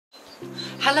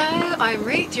Hello, I'm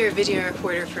Ruth, your video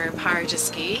reporter for Power to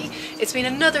Ski. It's been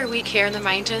another week here in the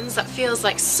mountains that feels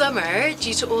like summer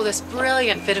due to all this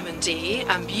brilliant vitamin D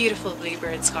and beautiful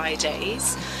bluebird sky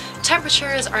days.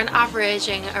 Temperatures are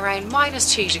averaging around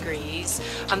 -2 degrees,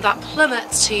 and that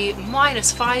plummets to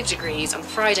 -5 degrees on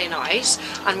Friday night,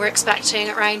 and we're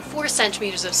expecting around 4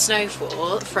 centimetres of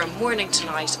snowfall from morning to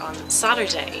night on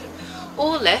Saturday.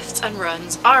 All lifts and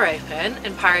runs are open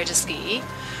in Power to Ski.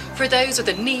 For those with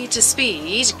a need to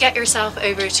speed, get yourself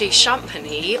over to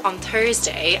Champagny on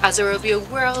Thursday, as there will be a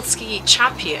World Ski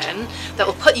Champion that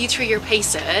will put you through your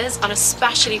paces on a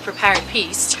specially prepared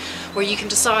piste where you can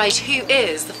decide who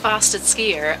is the fastest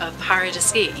skier of Power to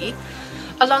Ski.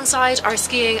 Alongside our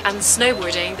skiing and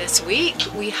snowboarding this week,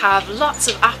 we have lots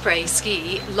of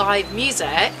après-ski live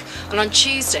music, and on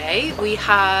Tuesday we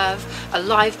have a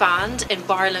live band in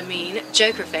Barlameen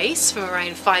Jokerface from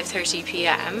around 5:30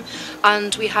 p.m,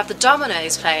 and we have the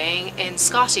Dominoes playing in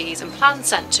Scotty's and Plagne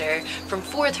Centre from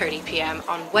 4:30 p.m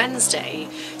on Wednesday.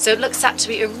 So it looks set to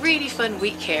be a really fun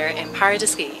week here in Power to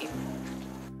Ski.